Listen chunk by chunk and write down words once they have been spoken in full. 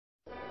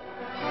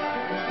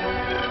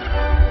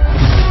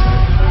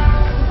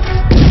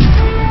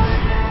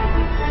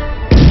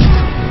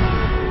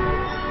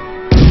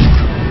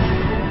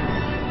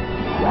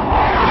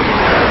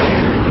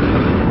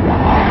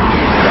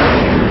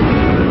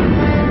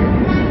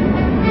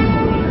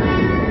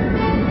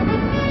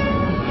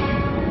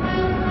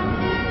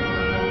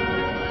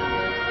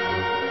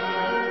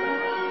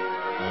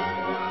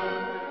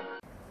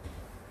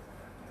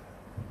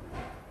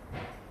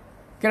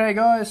G'day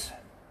guys,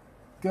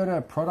 got a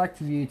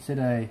product review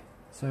today.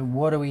 So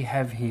what do we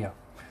have here?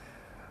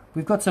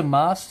 We've got some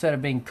masks that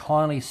have been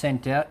kindly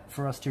sent out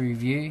for us to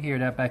review here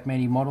at Outback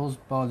Many Models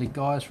by the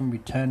guys from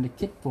Return to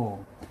Kit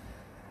Form.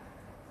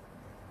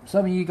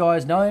 Some of you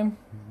guys know him,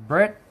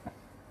 Brett.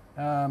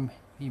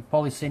 You've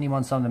probably seen him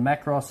on some of the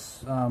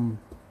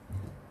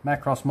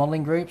Macross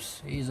modeling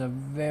groups. He's a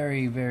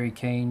very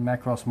keen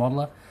Macross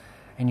modeler,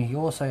 and he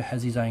also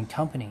has his own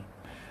company.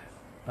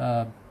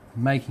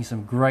 Making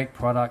some great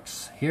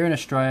products here in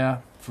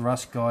Australia for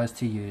us guys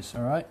to use.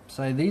 Alright,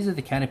 so these are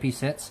the canopy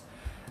sets.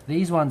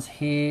 These ones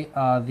here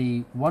are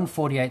the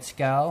 1/48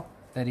 scale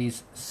that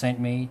he's sent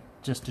me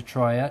just to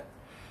try out,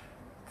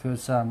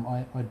 because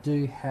I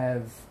do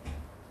have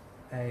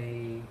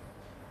a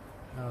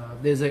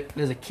there's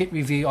a kit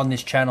review on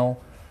this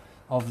channel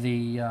of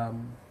the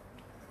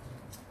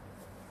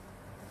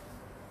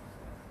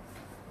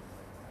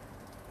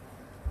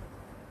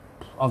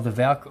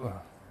Valkyrie.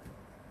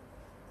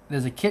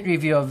 There's a kit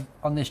review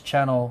on this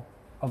channel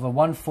of a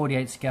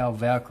 1/48 scale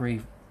Valkyrie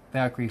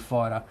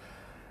fighter,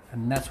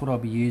 and that's what I'll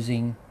be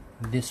using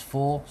this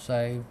for.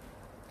 So,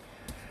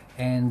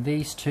 and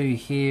these two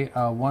here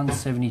are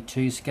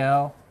 1/72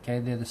 scale. Okay,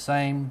 they're the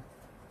same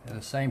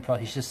price.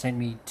 He's just sent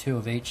me two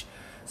of each,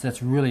 so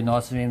that's really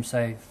nice of him.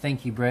 So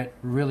thank you, Brett.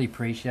 Really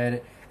appreciate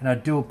it, and I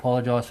do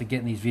apologize for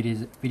getting these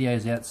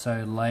videos out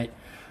so late.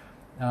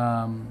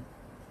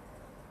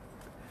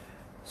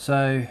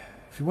 So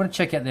if you want to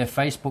check out their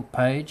Facebook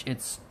page,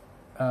 it's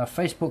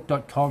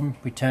facebook.com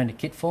Return to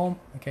Kit Form.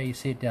 Okay, you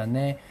see it down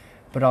there,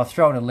 but I'll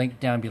throw in a link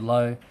down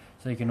below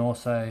so you can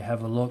also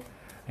have a look.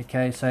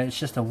 Okay, so it's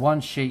just a one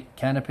sheet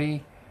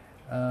canopy.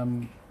 What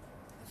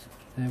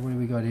do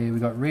we got here? We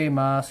got rear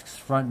masks,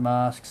 front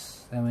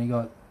masks, and we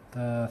got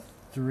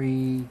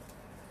 3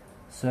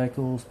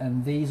 circles,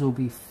 and these will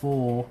be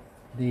for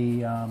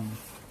the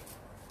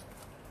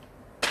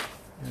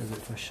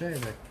if I show you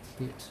the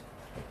kit.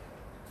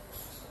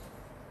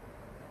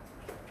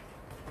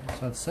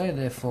 So I'd say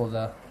they're for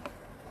the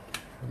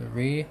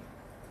rear,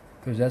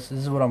 because this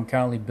is what I'm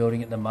currently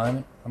building at the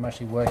moment. I'm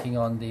actually working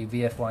on the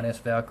VF1S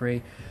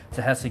Valkyrie. It's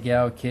a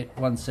Hasegawa kit,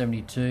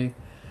 172.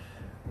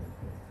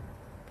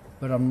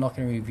 But I'm not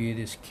going to review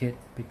this kit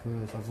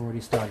because I've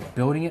already started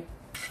building it.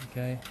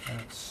 Okay,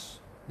 and it's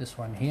this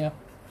one here.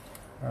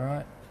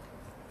 Alright.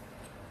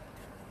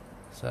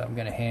 So I'm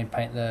going to hand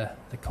paint the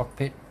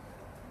cockpit.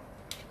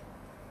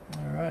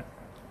 Alright.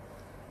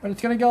 But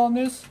it's going to go on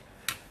this.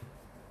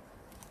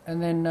 And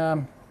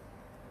then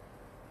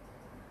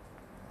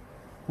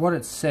what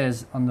it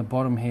says on the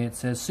bottom here, it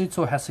says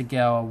Suitsaw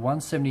Hasegawa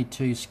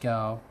 172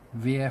 scale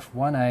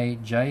VF1A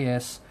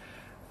JS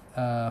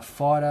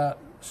Fighter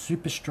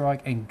Super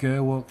Strike and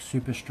Gerwalk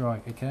Super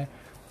Strike. Okay,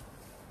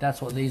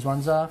 that's what these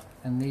ones are.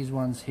 And these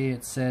ones here,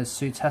 it says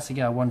Suits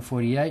Hasegawa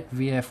 148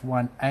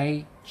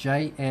 VF1A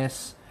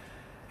JS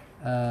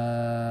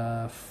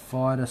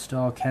Fighter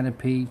Style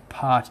Canopy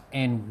Part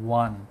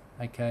N1.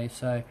 Okay,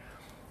 so,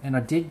 and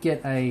I did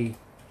get a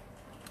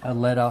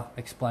letter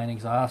explaining,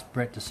 because I asked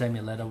Brett to send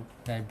me a letter,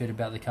 a bit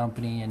about the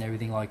company and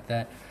everything like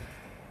that.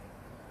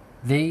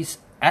 These,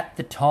 at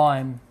the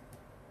time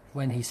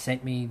when he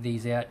sent me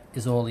these out,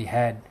 is all he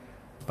had,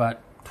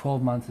 but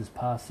 12 months has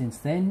passed since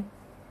then,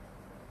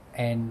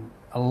 and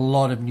a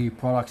lot of new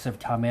products have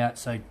come out,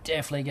 so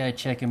definitely go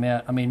check him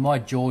out. I mean, my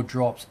jaw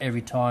drops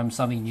every time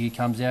something new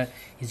comes out.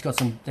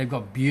 They've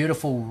got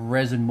beautiful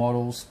resin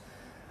models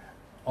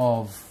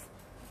of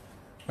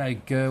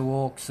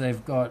Gerwalks.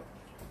 They've got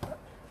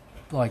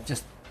like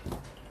just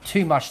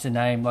too much to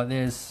name. Like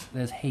there's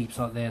heaps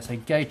out there, so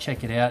go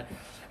check it out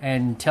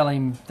and tell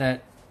him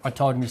that I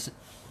told him,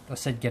 I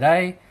said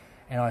g'day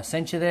and I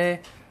sent you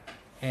there,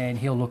 and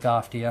he'll look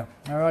after you.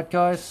 Alright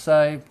guys,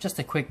 so just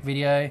a quick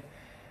video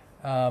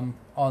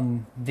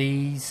on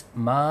these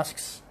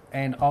masks,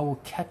 and I will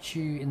catch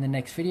you in the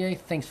next video.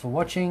 Thanks for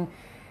watching.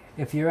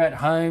 If you're at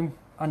home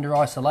under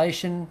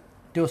isolation,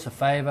 do us a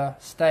favor,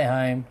 stay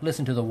home,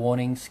 listen to the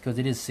warnings, because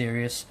it is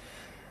serious.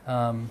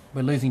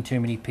 We're losing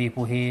too many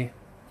people here,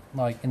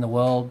 like in the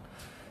world.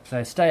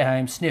 So stay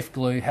home, sniff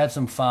glue, have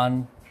some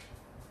fun,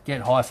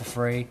 get high for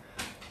free,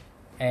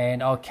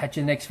 and I'll catch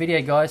you in the next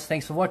video, guys.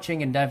 Thanks for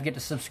watching, and don't forget to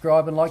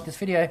subscribe and like this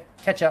video.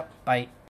 Catch up. Bye.